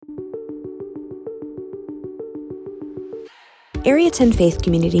Area 10 Faith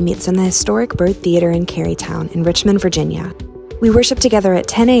Community meets in the historic Byrd Theater in Carytown in Richmond, Virginia. We worship together at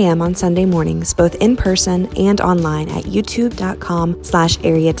 10 a.m. on Sunday mornings, both in person and online at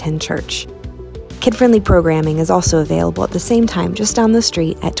youtube.com/area10church. Kid-friendly programming is also available at the same time just down the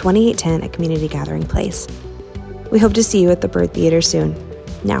street at 2810 at Community Gathering Place. We hope to see you at the Byrd Theater soon.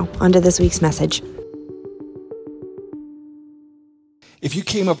 Now, on to this week's message. If you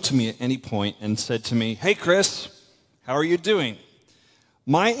came up to me at any point and said to me, "Hey, Chris, how are you doing?"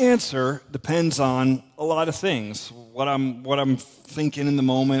 My answer depends on a lot of things. What I'm thinking in the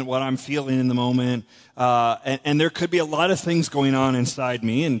moment, what I'm feeling in the moment, and there could be a lot of things going on inside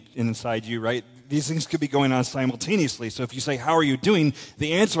me and inside you, right? These things could be going on simultaneously. So if you say, "How are you doing?"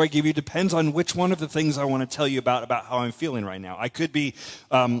 the answer I give you depends on which one of the things I want to tell you about how I'm feeling right now. I could be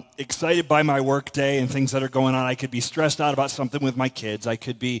excited by my work day and things that are going on. I could be stressed out about something with my kids. I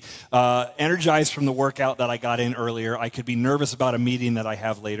could be energized from the workout that I got in earlier. I could be nervous about a meeting that I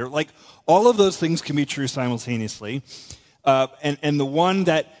have later. Like, all of those things can be true simultaneously. And the one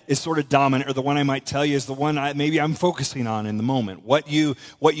that is sort of dominant, or the one I might tell you, is the one maybe I'm focusing on in the moment. What you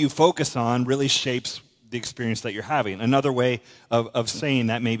focus on really shapes the experience that you're having. Another way of saying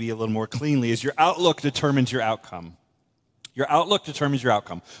that, maybe a little more cleanly, is your outlook determines your outcome. Your outlook determines your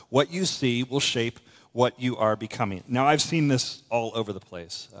outcome. What you see will shape what you are becoming. Now, I've seen this all over the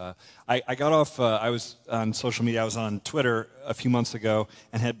place. I got off, I was on social media, I was on Twitter a few months ago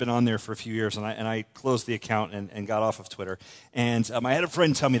and had been on there for a few years, and I closed the account and got off of Twitter. And I had a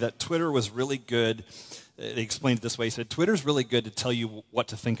friend tell me that Twitter was really good. They explained it this way. He said, Twitter's really good to tell you what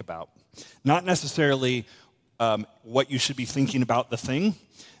to think about. Not necessarily what you should be thinking about the thing,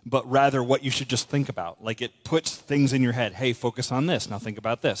 but rather what you should just think about. Like, it puts things in your head. Hey, focus on this. Now think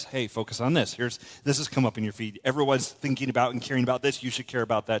about this. Hey, focus on this. This has come up in your feed. Everyone's thinking about and caring about this. You should care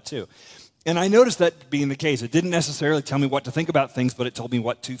about that too. And I noticed that being the case. It didn't necessarily tell me what to think about things, but it told me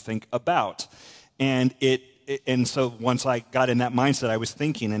what to think about. And so once I got in that mindset, I was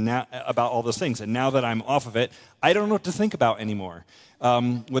thinking about all those things. And now that I'm off of it, I don't know what to think about anymore.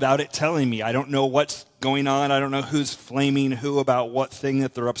 Without it telling me, I don't know what's going on. I don't know who's flaming who about what thing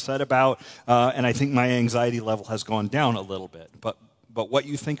that they're upset about. And I think my anxiety level has gone down a little bit. But what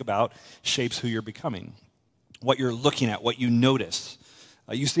you think about shapes who you're becoming. What you're looking at, what you notice.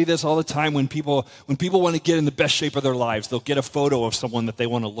 You see this all the time when people want to get in the best shape of their lives. They'll get a photo of someone that they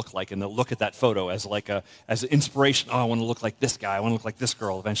want to look like, and they'll look at that photo as an inspiration. Oh, I want to look like this guy. I want to look like this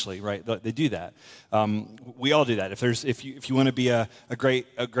girl eventually, right? They do that. We all do that. If you want to be a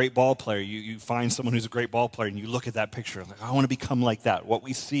great ball player, you find someone who's a great ball player, and you look at that picture, like, I want to become like that. What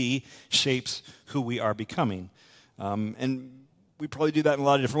we see shapes who we are becoming, and we probably do that in a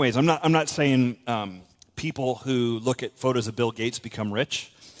lot of different ways. I'm not saying people who look at photos of Bill Gates become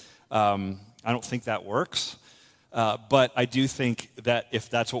rich. I don't think that works. But I do think that if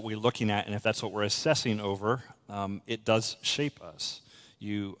that's what we're looking at and if that's what we're assessing over, it does shape us.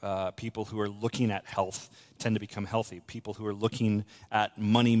 People who are looking at health tend to become healthy. People who are looking at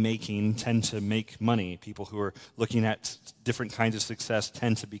money making tend to make money. People who are looking at different kinds of success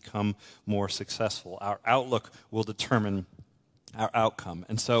tend to become more successful. Our outlook will determine our outcome.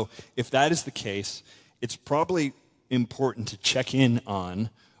 And so if that is the case, it's probably important to check in on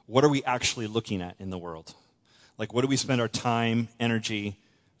what are we actually looking at in the world. Like, what do we spend our time, energy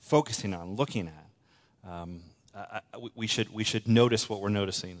focusing on, looking at? We should notice what we're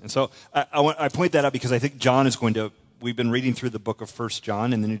noticing. And so I point that out because I think John is we've been reading through the book of 1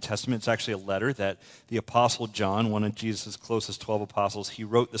 John in the New Testament. It's actually a letter that the Apostle John, one of Jesus' closest 12 apostles, he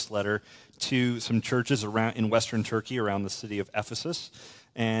wrote this letter to some churches around in Western Turkey, around the city of Ephesus.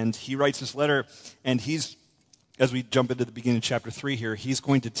 And he writes this letter, and as we jump into the beginning of chapter 3 here, he's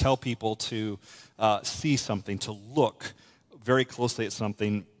going to tell people to see something, to look very closely at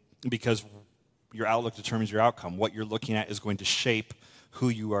something, because your outlook determines your outcome. What you're looking at is going to shape who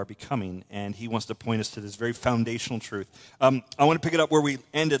you are becoming, and he wants to point us to this very foundational truth. I want to pick it up where we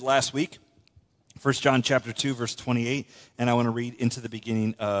ended last week, 1 John chapter 2, verse 28, and I want to read into the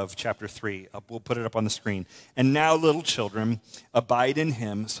beginning of chapter 3. We'll put it up on the screen. And now, little children, abide in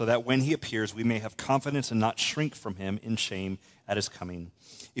him, so that when he appears, we may have confidence and not shrink from him in shame at his coming.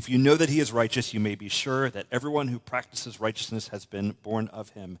 If you know that he is righteous, you may be sure that everyone who practices righteousness has been born of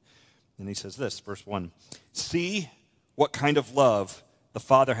him. And he says this, verse 1, see what kind of love the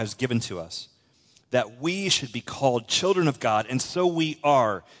Father has given to us, that we should be called children of God, and so we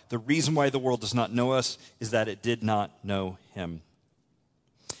are. The reason why the world does not know us is that it did not know him.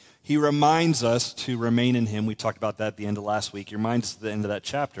 He reminds us to remain in him. We talked about that at the end of last week. He reminds us at the end of that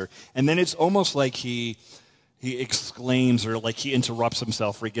chapter. And then it's almost like he exclaims, or like he interrupts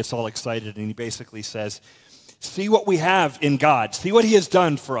himself, or he gets all excited, and he basically says, See what we have in God. See what he has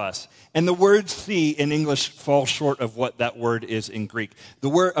done for us. And the word see in English falls short of what that word is in Greek.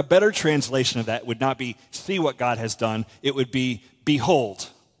 A better translation of that would not be see what God has done. It would be behold.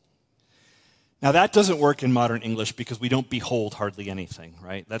 Now that doesn't work in modern English because we don't behold hardly anything,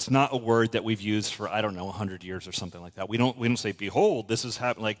 right? That's not a word that we've used for, 100 years or something like that. We don't say behold, this is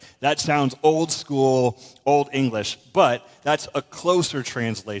happening. Like that sounds old school, old English, but that's a closer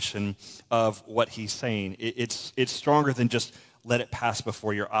translation of what he's saying. It's stronger than just let it pass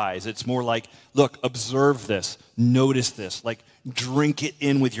before your eyes. It's more like, look, observe this, notice this, like drink it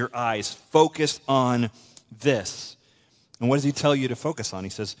in with your eyes, focus on this. And what does he tell you to focus on? He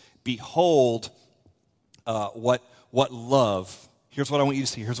says, behold what love. Here's what I want you to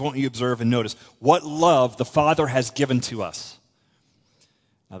see. Here's what I want you to observe and notice. What love the Father has given to us.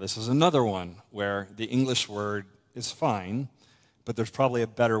 Now this is another one where the English word is fine, but there's probably a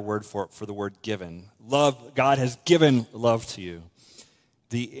better word for it, for the word given. Love, God has given love to you.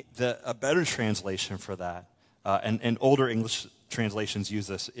 A better translation for that, and older English translations use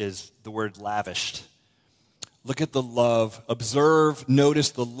this, is the word lavished. Look at the love. Observe,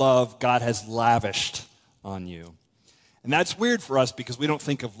 notice the love God has lavished on you. And that's weird for us because we don't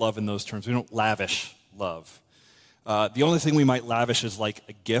think of love in those terms. We don't lavish love. The only thing we might lavish is like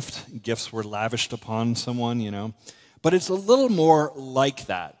a gift. Gifts were lavished upon someone, But it's a little more like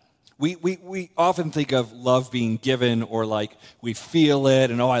that. We often think of love being given or like we feel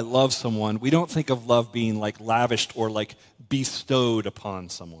it and, I love someone. We don't think of love being like lavished or like bestowed upon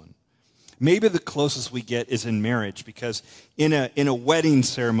someone. Maybe the closest we get is in marriage, because in a wedding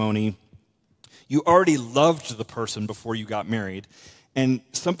ceremony, you already loved the person before you got married, and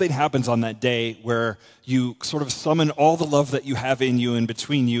something happens on that day where you sort of summon all the love that you have in you and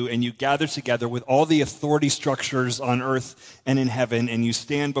between you, and you gather together with all the authority structures on earth and in heaven, and you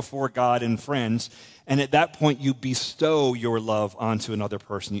stand before God and friends, and at that point you bestow your love onto another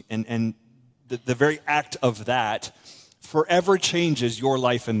person, and the very act of that forever changes your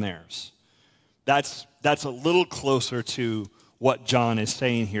life and theirs. That's a little closer to what John is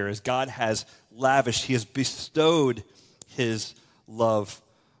saying here, is God has lavished, he has bestowed his love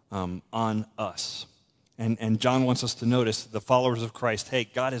on us. And John wants us to notice, the followers of Christ, hey,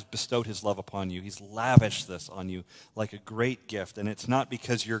 God has bestowed his love upon you. He's lavished this on you like a great gift. And it's not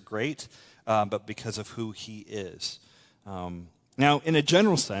because you're great, but because of who he is. Now, in a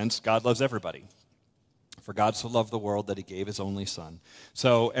general sense, God loves everybody. For God so loved the world that he gave his only son.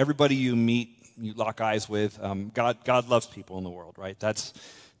 So everybody you meet, you lock eyes with, God loves people in the world, right? That's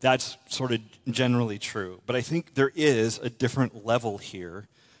sort of generally true. But I think there is a different level here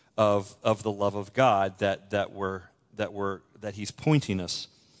of the love of God that he's pointing us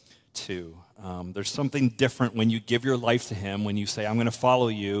to. There's something different when you give your life to him, when you say, I'm going to follow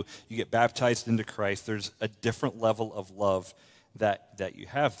you, you get baptized into Christ. There's a different level of love that you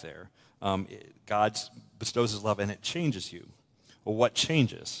have there. God bestows his love and it changes you. Well, what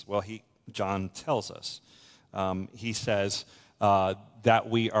changes? Well, John tells us. He says that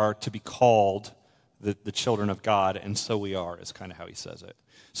we are to be called the children of God, and so we are, is kind of how he says it.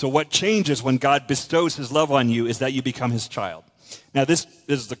 So what changes when God bestows his love on you is that you become his child. Now, this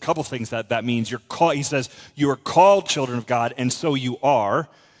is a couple things that means. You're called. He says you are called children of God, and so you are.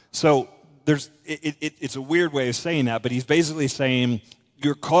 So it's a weird way of saying that, but he's basically saying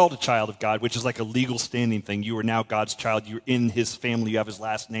you're called a child of God, which is like a legal standing thing. You are now God's child. You're in his family. You have his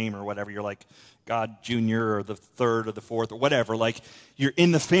last name or whatever. You're like God Jr. or the third or the fourth or whatever. Like you're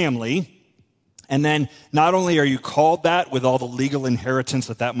in the family. And then not only are you called that with all the legal inheritance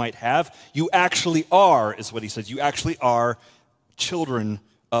that might have, you actually are, is what he says. You actually are children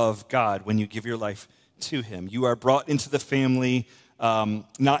of God when you give your life to him. You are brought into the family,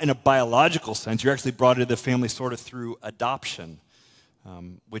 not in a biological sense. You're actually brought into the family sort of through adoption.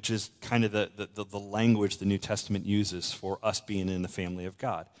 Which is kind of the language the New Testament uses for us being in the family of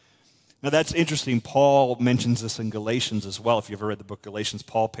God. Now that's interesting. Paul mentions this in Galatians as well. If you've ever read the book Galatians,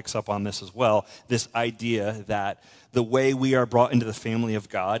 Paul picks up on this as well, this idea that the way we are brought into the family of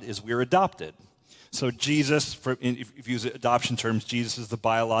God is we're adopted. So Jesus, if you use adoption terms, Jesus is the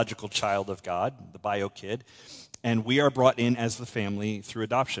biological child of God, the bio kid. And we are brought in as the family through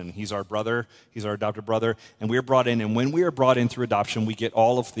adoption. He's our brother. He's our adopted brother. And we are brought in. And when we are brought in through adoption, we get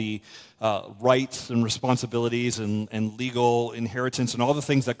all of the rights and responsibilities and legal inheritance and all the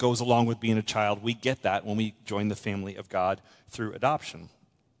things that goes along with being a child. We get that when we join the family of God through adoption.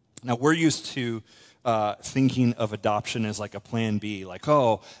 Now, we're used to thinking of adoption as like a plan B, like,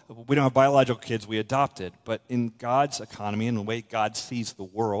 oh, we don't have biological kids, we adopted. But in God's economy and the way God sees the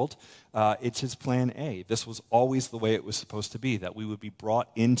world, it's his plan A. This was always the way it was supposed to be, that we would be brought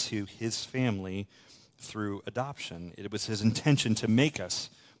into his family through adoption. It was his intention to make us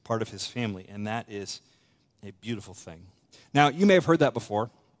part of his family, and that is a beautiful thing. Now, you may have heard that before.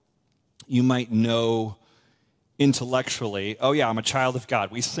 You might know intellectually, oh yeah, I'm a child of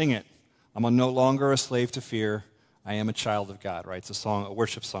God. We sing it. I'm no longer a slave to fear. I am a child of God, right? It's a song, a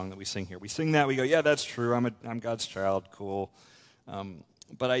worship song that we sing here. We sing that, we go, yeah, that's true. I'm God's child, cool.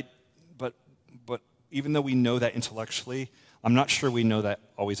 But even though we know that intellectually, I'm not sure we know that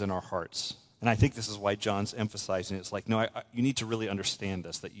always in our hearts. And I think this is why John's emphasizing it. It's like, no, you need to really understand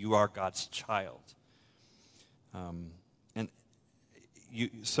this, that you are God's child.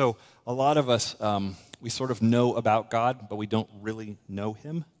 So a lot of us, we sort of know about God, but we don't really know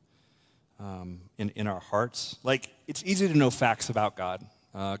him in our hearts. Like, it's easy to know facts about God.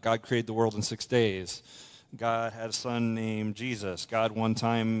 God created the world in 6 days. God had a son named Jesus. God, one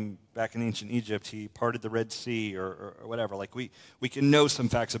time back in ancient Egypt, he parted the Red Sea or whatever. Like, we can know some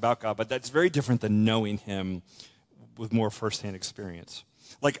facts about God, but that's very different than knowing him with more firsthand experience.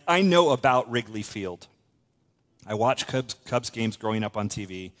 Like, I know about Wrigley Field. I watched Cubs games growing up on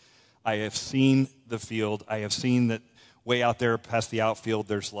TV. I have seen the field. I have seen that way out there past the outfield,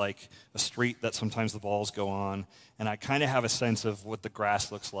 there's like a street that sometimes the balls go on, and I kind of have a sense of what the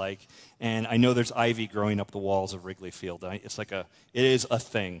grass looks like, and I know there's ivy growing up the walls of Wrigley Field. It is a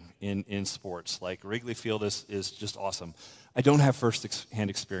thing in sports. Like, Wrigley Field is just awesome. I don't have first-hand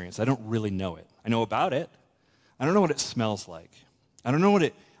experience. I don't really know it. I know about it. I don't know what it smells like. I don't know what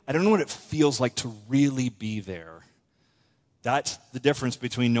it feels like to really be there. That's the difference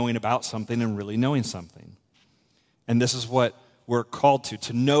between knowing about something and really knowing something. And this is what we're called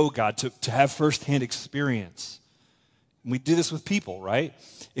to know God, to have firsthand experience. And we do this with people, right?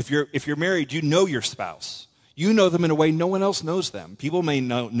 If you're married, you know your spouse. You know them in a way no one else knows them. People may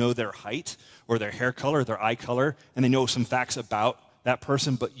know their height or their hair color, their eye color, and they know some facts about that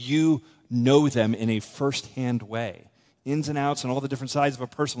person, but you know them in a firsthand way. Ins and outs and all the different sides of a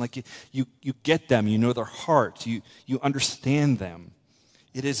person. Like, you get them, you know their heart, you understand them.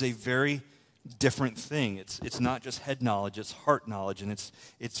 It is a very different thing. It's not just head knowledge, it's heart knowledge, and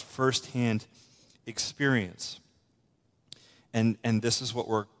it's firsthand experience. And this is what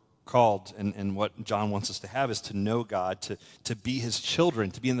we're called, and what John wants us to have is to know God, to be his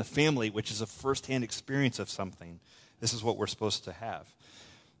children, to be in the family, which is a firsthand experience of something. This is what we're supposed to have.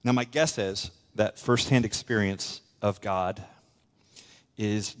 Now, my guess is that firsthand experience of God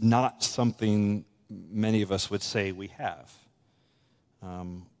is not something many of us would say we have.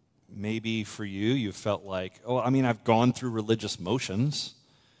 Maybe for you felt like, I've gone through religious motions.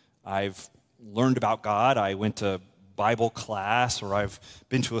 I've learned about God. I went to Bible class, or I've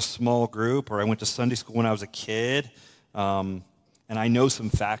been to a small group, or I went to Sunday school when I was a kid, and I know some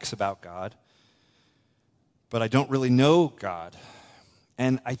facts about God, but I don't really know God.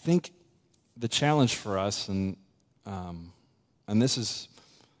 And I think the challenge for us, and this is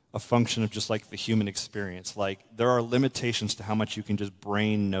a function of just like the human experience. Like, there are limitations to how much you can just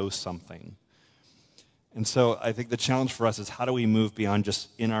brain know something. And so I think the challenge for us is, how do we move beyond just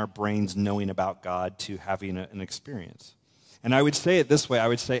in our brains knowing about God to having an experience? And I would say it this way. I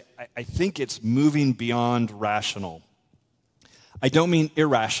would say I think it's moving beyond rational. I don't mean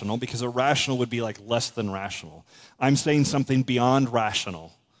irrational, because irrational would be like less than rational. I'm saying something beyond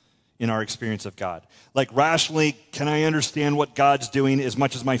rational in our experience of God. Like, rationally, can I understand what God's doing as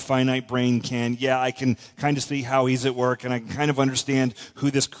much as my finite brain can? Yeah, I can kind of see how he's at work, and I can kind of understand who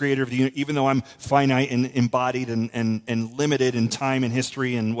this creator of the universe, even though I'm finite and embodied and limited in time and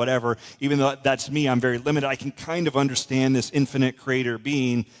history and whatever, even though that's me, I'm very limited, I can kind of understand this infinite creator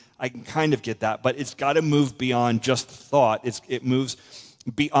being. I can kind of get that, but it's got to move beyond just thought. It moves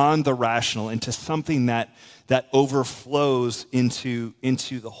beyond the rational into something that overflows into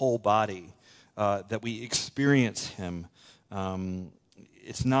the whole body, that we experience him.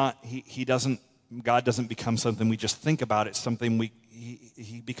 It's not, God doesn't become something we just think about. It's something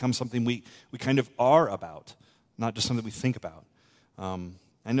he becomes something we kind of are about, not just something we think about.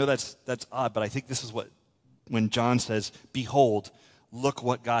 I know that's odd, but I think this is when John says, behold, look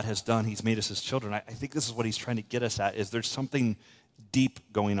what God has done. He's made us his children. I think this is what he's trying to get us at, is there's something deep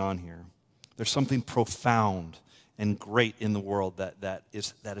going on here. There's something profound and great in the world that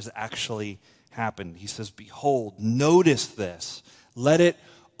has actually happened. He says, behold, notice this. Let it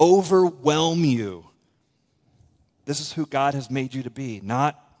overwhelm you. This is who God has made you to be,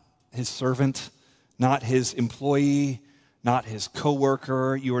 not his servant, not his employee, not his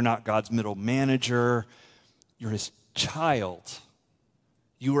coworker. You are not God's middle manager. You're his child.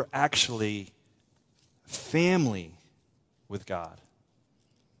 You are actually family with God.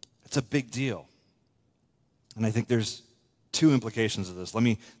 It's a big deal. And I think there's two implications of this. Let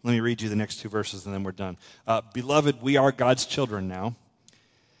me read you the next two verses and then we're done. Beloved, we are God's children now,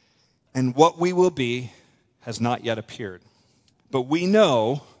 and what we will be has not yet appeared. But we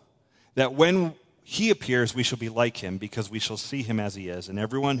know that when he appears, we shall be like him, because we shall see him as he is. And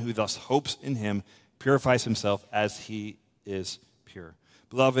everyone who thus hopes in him purifies himself as he is pure.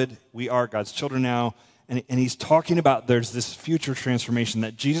 Beloved, we are God's children now. And he's talking about there's this future transformation,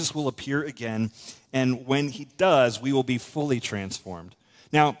 that Jesus will appear again. And when he does, we will be fully transformed.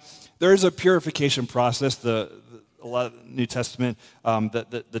 Now, there is a purification process. A lot of the New Testament,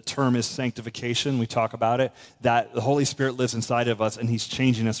 the term is sanctification. We talk about it, that the Holy Spirit lives inside of us and he's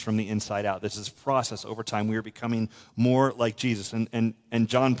changing us from the inside out. There's this process over time. We are becoming more like Jesus. And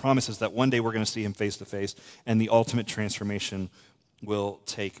John promises that one day we're going to see him face to face and the ultimate transformation will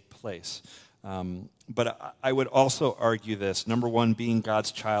take place. But I would also argue this. Number one, being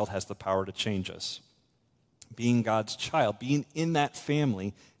God's child has the power to change us. Being God's child, being in that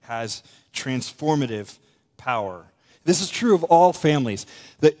family has transformative power. This is true of all families.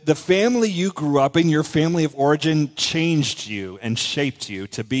 The family you grew up in, your family of origin, changed you and shaped you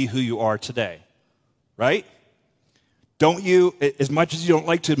to be who you are today. Right? Don't you, as much as you don't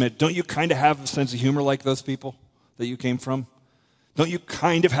like to admit, don't you kind of have a sense of humor like those people that you came from? Don't you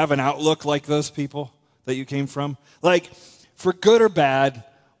kind of have an outlook like those people that you came from? Like, for good or bad,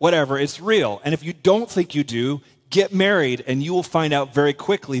 whatever, it's real. And if you don't think you do, get married, and you will find out very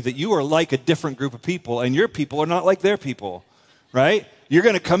quickly that you are like a different group of people, and your people are not like their people, right? You're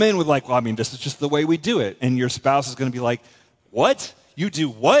going to come in with like, well, I mean, this is just the way we do it. And your spouse is going to be like, what? You do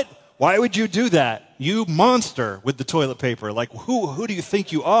what? Why would you do that? You monster with the toilet paper. Like, who do you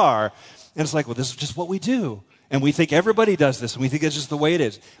think you are? And it's like, well, this is just what we do. And we think everybody does this, and we think it's just the way it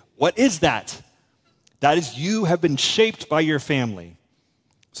is. What is that? That is, you have been shaped by your family.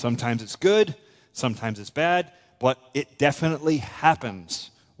 Sometimes it's good, sometimes it's bad, but it definitely happens.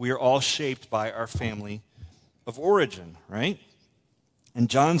 We are all shaped by our family of origin, right? And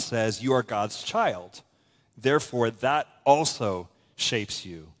John says, you are God's child. Therefore, that also shapes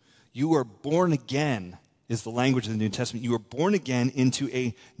you. You are born again, is the language of the New Testament. You are born again into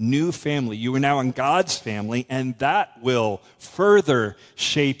a new family. You are now in God's family, and that will further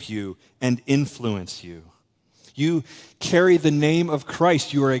shape you and influence you. You carry the name of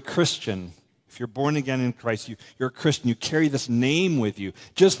Christ. You are a Christian. If you're born again in Christ, you're a Christian. You carry this name with you.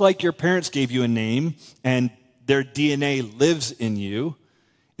 Just like your parents gave you a name and their DNA lives in you,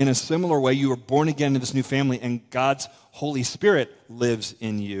 in a similar way, you are born again in this new family and God's Holy Spirit lives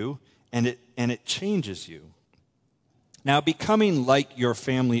in you and it changes you. Now, becoming like your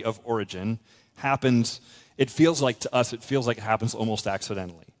family of origin happens, it feels like it happens almost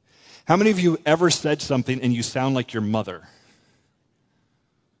accidentally. How many of you ever said something and you sound like your mother?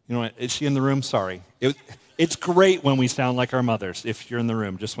 You know what? Is she in the room? Sorry. It's great when we sound like our mothers, if you're in the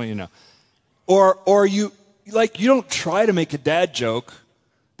room, just want you to know. Or you don't try to make a dad joke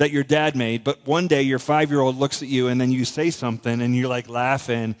that your dad made, but one day your 5-year-old looks at you and then you say something and you're like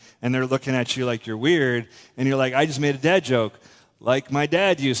laughing and they're looking at you like you're weird and you're like, I just made a dad joke like my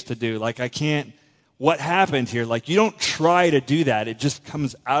dad used to do. Like, I can't, what happened here? Like, you don't try to do that. It just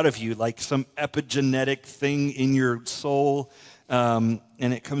comes out of you like some epigenetic thing in your soul. And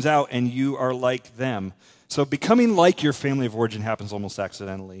it comes out and you are like them. So becoming like your family of origin happens almost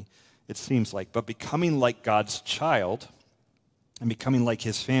accidentally, it seems like. But becoming like God's child and becoming like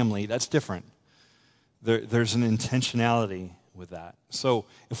his family, that's different. There's an intentionality with that. So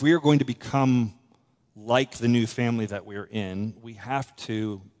if we are going to become like the new family that we're in, we have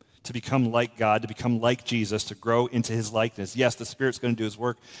to become like God, to become like Jesus, to grow into his likeness. Yes, the Spirit's going to do his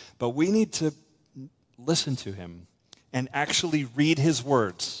work, but we need to listen to him and actually read his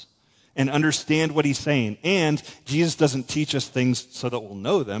words and understand what he's saying. And Jesus doesn't teach us things so that we'll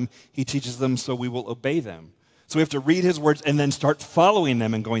know them. He teaches them so we will obey them. So we have to read his words and then start following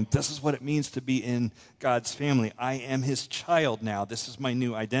them and going, this is what it means to be in God's family. I am his child now. This is my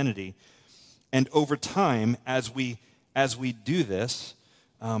new identity. And over time, as we do this,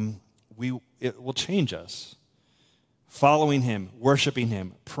 it will change us. Following him, worshiping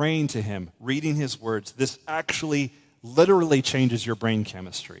him, praying to him, reading his words, this actually literally changes your brain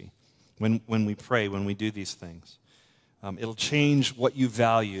chemistry when we pray, when we do these things. It'll change what you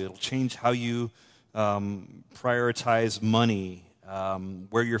value. It'll change how you prioritize money,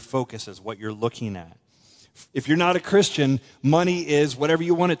 where your focus is, what you're looking at. If you're not a Christian, money is whatever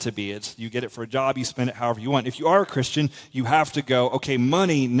you want it to be. You get it for a job, you spend it however you want. If you are a Christian, you have to go, okay,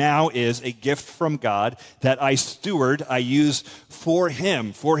 money now is a gift from God that I steward, I use for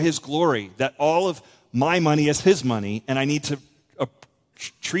him, for his glory, that all of my money is his money, and I need to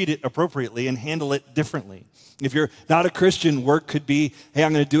treat it appropriately and handle it differently. If you're not a Christian, work could be, hey,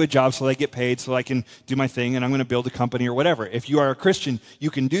 I'm going to do a job so that I get paid so I can do my thing and I'm going to build a company or whatever. If you are a Christian, you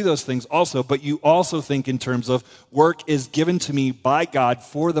can do those things also, but you also think in terms of work is given to me by God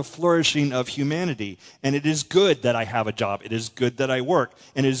for the flourishing of humanity. And it is good that I have a job. It is good that I work.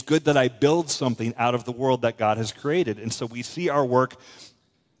 And it is good that I build something out of the world that God has created. And so we see our work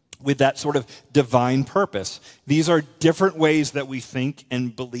with that sort of divine purpose. These are different ways that we think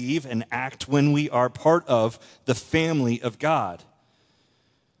and believe and act when we are part of the family of God.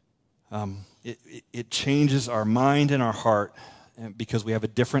 It changes our mind and our heart because we have a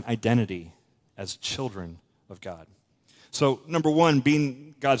different identity as children of God. So, number one,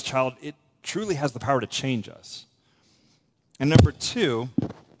 being God's child, it truly has the power to change us. And number two,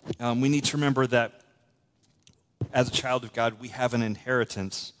 we need to remember that as a child of God, we have an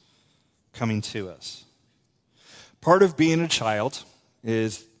inheritance coming to us. Part of being a child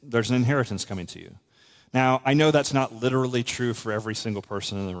is there's an inheritance coming to you. Now, I know that's not literally true for every single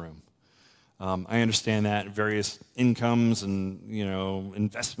person in the room. I understand that various incomes and,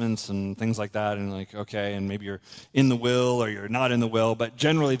 investments and things like that, and okay, and maybe you're in the will or you're not in the will, but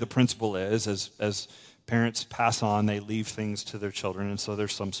generally the principle is as parents pass on, they leave things to their children, and so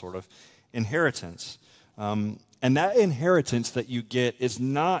there's some sort of inheritance. And that inheritance that you get is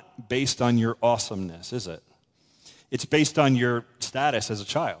not based on your awesomeness, is it? It's based on your status as a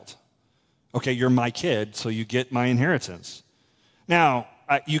child. Okay, you're my kid, so you get my inheritance. Now,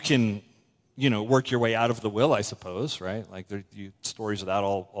 you can, work your way out of the will, I suppose, right? Like there are stories of that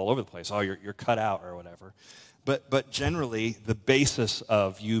all over the place. Oh, you're cut out or whatever. But generally, the basis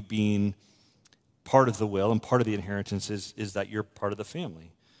of you being part of the will and part of the inheritance is that you're part of the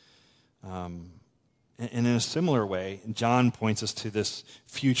family. And in a similar way, John points us to this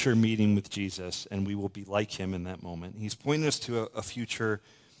future meeting with Jesus, and we will be like him in that moment. He's pointing us to a future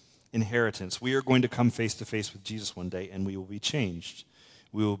inheritance. We are going to come face to face with Jesus one day, and we will be changed.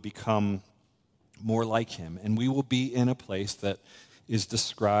 We will become more like him, and we will be in a place that is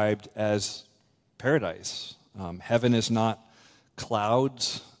described as paradise. Heaven is not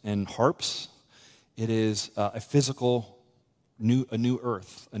clouds and harps. It is a physical, a new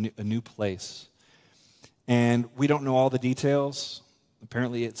earth, a new place. And we don't know all the details.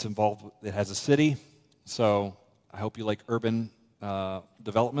 Apparently it has a city. So I hope you like urban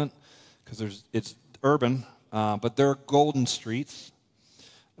development because it's urban, but there are golden streets.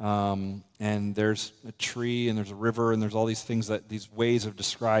 And there's a tree and there's a river and there's all these things, these ways of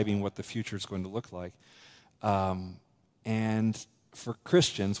describing what the future is going to look like. And for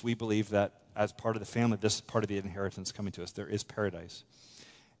Christians, we believe that as part of the family, this is part of the inheritance coming to us. There is paradise.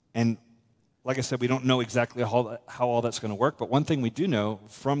 And like I said, we don't know exactly how all that's going to work, but one thing we do know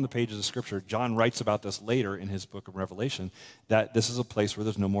from the pages of Scripture, John writes about this later in his book of Revelation, that this is a place where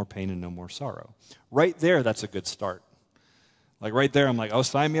there's no more pain and no more sorrow. Right there, that's a good start. Like right there, I'm like, oh,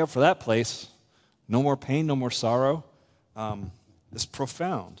 sign me up for that place. No more pain, no more sorrow. It's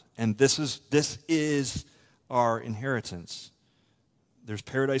profound. And this is our inheritance. There's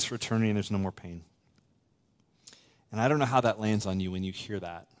paradise for eternity and there's no more pain. And I don't know how that lands on you when you hear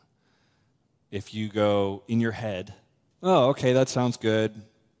that. If you go in your head, oh, okay, that sounds good.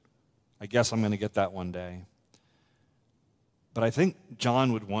 I guess I'm going to get that one day. But I think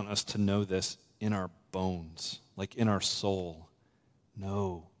John would want us to know this in our bones, like in our soul.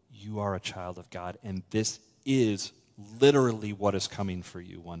 No, you are a child of God, and this is literally what is coming for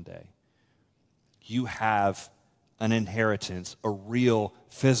you one day. You have an inheritance, a real,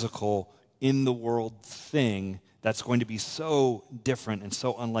 physical, in-the-world thing that's going to be so different and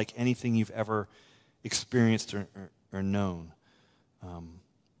so unlike anything you've ever experienced or known.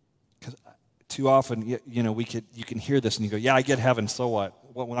 Because too often, you can hear this and you go, yeah, I get heaven, so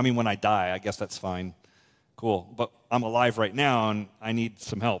what? Well, I mean, when I die, I guess that's fine. Cool. But I'm alive right now and I need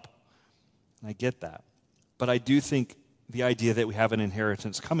some help. And I get that. But I do think the idea that we have an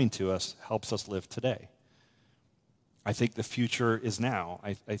inheritance coming to us helps us live today. I think the future is now.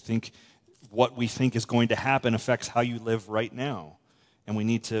 I think what we think is going to happen affects how you live right now. And we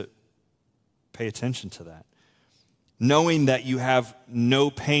need to pay attention to that. Knowing that you have no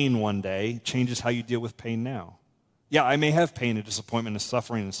pain one day changes how you deal with pain now. Yeah, I may have pain and disappointment and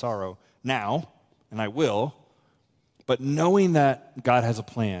suffering and sorrow now, and I will. But knowing that God has a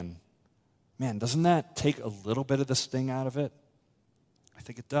plan, man, doesn't that take a little bit of the sting out of it? I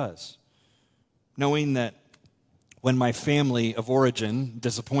think it does. Knowing that when my family of origin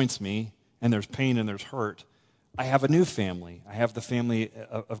disappoints me, and there's pain and there's hurt, I have a new family. I have the family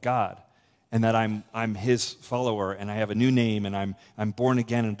of God, and that I'm his follower, and I have a new name, and I'm born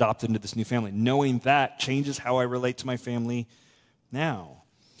again and adopted into this new family. Knowing that changes how I relate to my family now.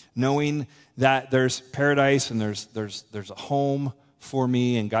 knowing that there's paradise and there's a home for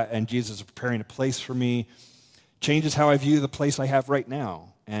me, and God and Jesus is preparing a place for me, changes how I view the place I have right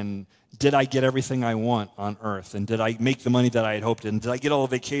now. And did I get everything I want on earth? And did I make the money that I had hoped? And did I get all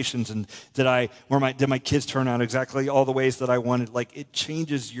the vacations? And did my kids turn out exactly all the ways that I wanted? Like, it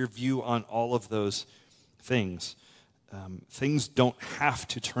changes your view on all of those things. Things don't have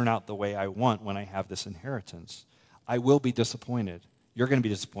to turn out the way I want when I have this inheritance. I will be disappointed. You're going to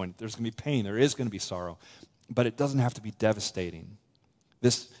be disappointed. There's going to be pain. There is going to be sorrow. But it doesn't have to be devastating.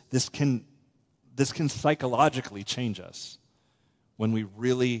 This can psychologically change us when we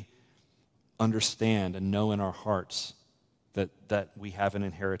really understand and know in our hearts that we have an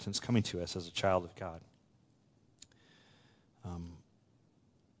inheritance coming to us as a child of God.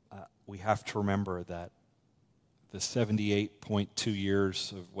 We have to remember that the 78.2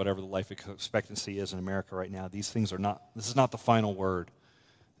 years of whatever the life expectancy is in America right now, this is not the final word,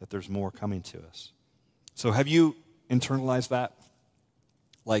 that there's more coming to us. So have you internalized that?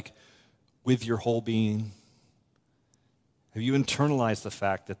 Like, with your whole being? Have you internalized the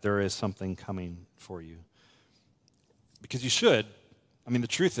fact that there is something coming for you? Because you should. I mean, the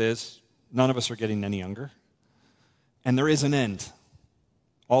truth is, none of us are getting any younger. And there is an end.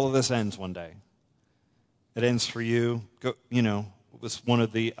 All of this ends one day. It ends for you. It was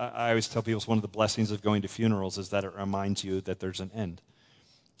I always tell people it's one of the blessings of going to funerals is that it reminds you that there's an end.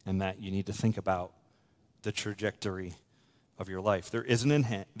 And that you need to think about the trajectory of your life. There is an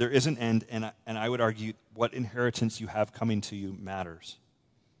end, and I would argue what inheritance you have coming to you matters.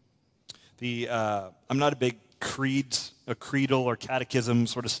 I'm not a big creedal or catechism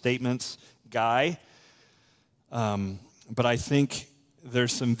sort of statements guy, but I think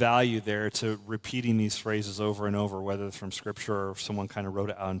there's some value there to repeating these phrases over and over, whether it's from Scripture or if someone kind of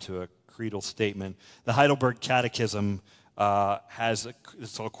wrote it out into a creedal statement. The Heidelberg Catechism has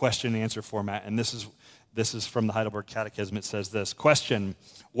it's a question and answer format, and this is from the Heidelberg Catechism. It says this: question,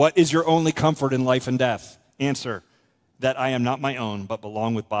 what is your only comfort in life and death? Answer, that I am not my own, but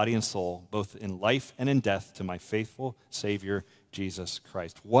belong with body and soul, both in life and in death, to my faithful Savior, Jesus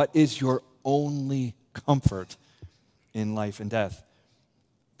Christ. What is your only comfort in life and death?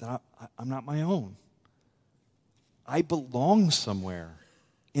 That I'm not my own. I belong somewhere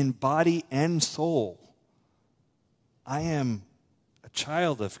in body and soul. I am a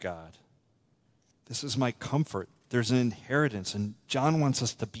child of God. This is my comfort. There's an inheritance, and John wants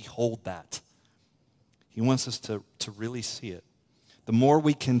us to behold that. He wants us to really see it. The more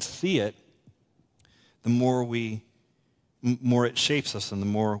we can see it, the more it shapes us and the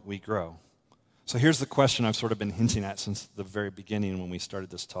more we grow. So here's the question I've sort of been hinting at since the very beginning when we started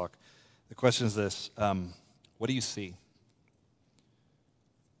this talk. The question is this: what do you see?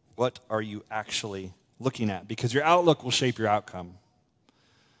 What are you actually looking at? Because your outlook will shape your outcome.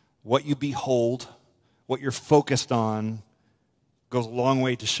 What you behold, what you're focused on, goes a long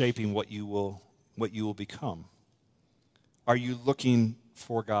way to shaping what you will become. Are you looking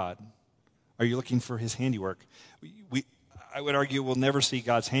for God? Are you looking for His handiwork? I would argue we'll never see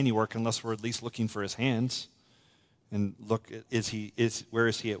God's handiwork unless we're at least looking for His hands and look, where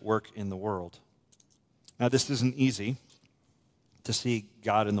is He at work in the world? Now, this isn't easy to see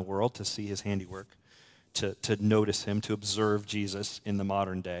God in the world, to see His handiwork, to notice Him, to observe Jesus in the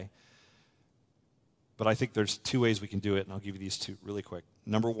modern day. But I think there's two ways we can do it, and I'll give you these two really quick.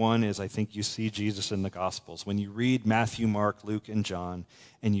 Number one is I think you see Jesus in the Gospels. When you read Matthew, Mark, Luke, and John,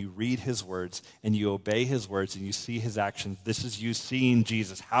 and you read His words, and you obey His words, and you see His actions, this is you seeing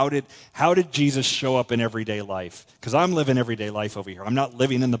Jesus. How did Jesus show up in everyday life? Because I'm living everyday life over here. I'm not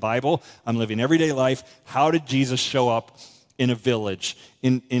living in the Bible. I'm living everyday life. How did Jesus show up in a village,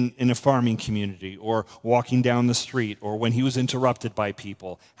 in a farming community, or walking down the street, or when He was interrupted by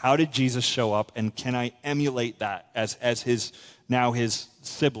people? How did Jesus show up, and can I emulate that as his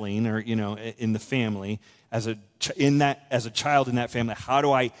sibling, or in the family, as a child in that family? How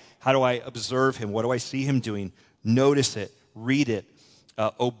do I observe Him? What do I see Him doing? Notice it, read it,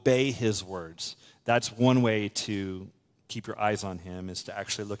 obey His words. That's one way to keep your eyes on Him, is to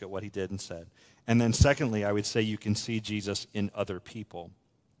actually look at what He did and said. And then secondly, I would say you can see Jesus in other people.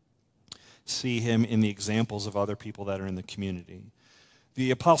 See Him in the examples of other people that are in the community. The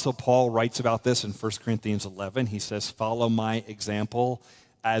Apostle Paul writes about this in 1 Corinthians 11. He says, follow my example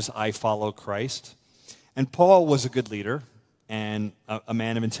as I follow Christ. And Paul was a good leader and a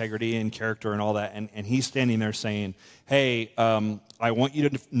man of integrity and character and all that. And he's standing there saying, hey, I want you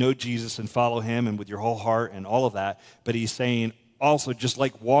to know Jesus and follow Him and with your whole heart and all of that. But he's saying, also, just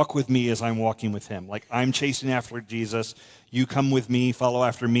like walk with me as I'm walking with Him. Like I'm chasing after Jesus, you come with me, follow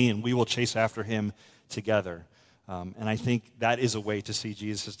after me, and we will chase after Him together. And I think that is a way to see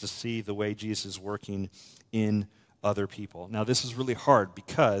Jesus, is to see the way Jesus is working in other people. Now, this is really hard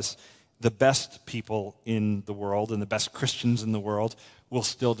because the best people in the world and the best Christians in the world will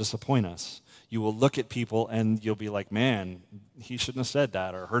still disappoint us. You will look at people and you'll be like, man, he shouldn't have said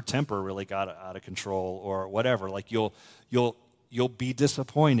that, or her temper really got out of control, or whatever. Like you'll be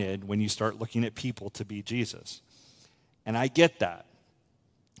disappointed when you start looking at people to be Jesus. And I get that.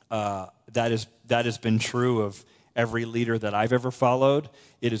 That has been true of every leader that I've ever followed.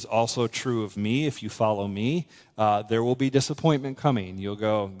 It is also true of me. If you follow me, there will be disappointment coming. You'll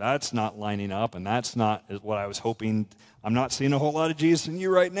go, that's not lining up, and that's not what I was hoping. I'm not seeing a whole lot of Jesus in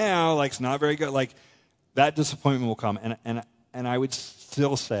you right now. Like, it's not very good. Like, that disappointment will come. And I would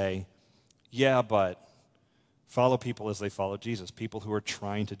still say, yeah, but follow people as they follow Jesus, people who are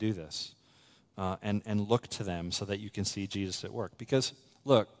trying to do this, and look to them so that you can see Jesus at work. Because,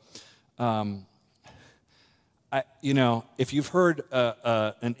 look, if you've heard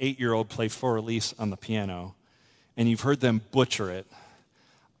an 8-year-old play for release on the piano and you've heard them butcher it,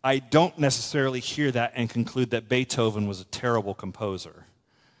 I don't necessarily hear that and conclude that Beethoven was a terrible composer.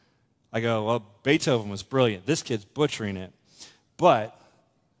 I go, well, Beethoven was brilliant. This kid's butchering it. But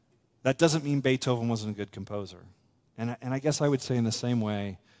that doesn't mean Beethoven wasn't a good composer. And I guess I would say in the same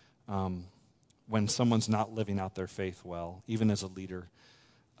way, when someone's not living out their faith well, even as a leader,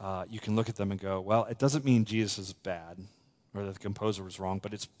 you can look at them and go, well, it doesn't mean Jesus is bad or that the composer was wrong,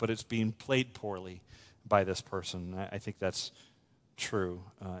 but it's being played poorly by this person. I think that's true,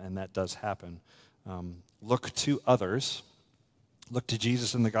 and that does happen. Look to others. Look to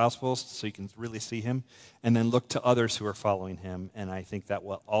Jesus in the Gospels so you can really see him, and then look to others who are following him, and I think that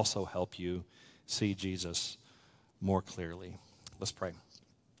will also help you see Jesus more clearly. Let's pray.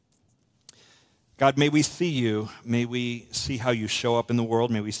 God, may we see you. May we see how you show up in the world.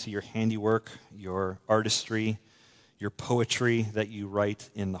 May we see your handiwork, your artistry, your poetry that you write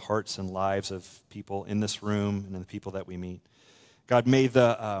in the hearts and lives of people in this room and in the people that we meet. God, may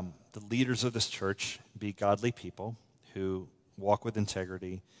the leaders of this church be godly people who walk with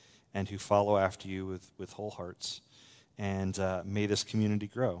integrity and who follow after you with whole hearts. And may this community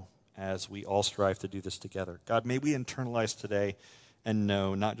grow as we all strive to do this together. God, may we internalize today and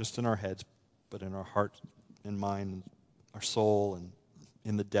know, not just in our heads, but in our heart and mind, our soul, and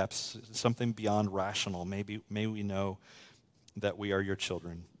in the depths, something beyond rational. May we know that we are your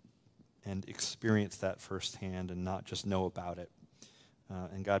children and experience that firsthand and not just know about it.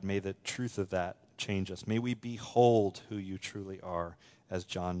 And God, may the truth of that change us. May we behold who you truly are, as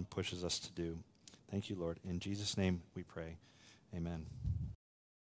John pushes us to do. Thank you, Lord. In Jesus' name we pray. Amen.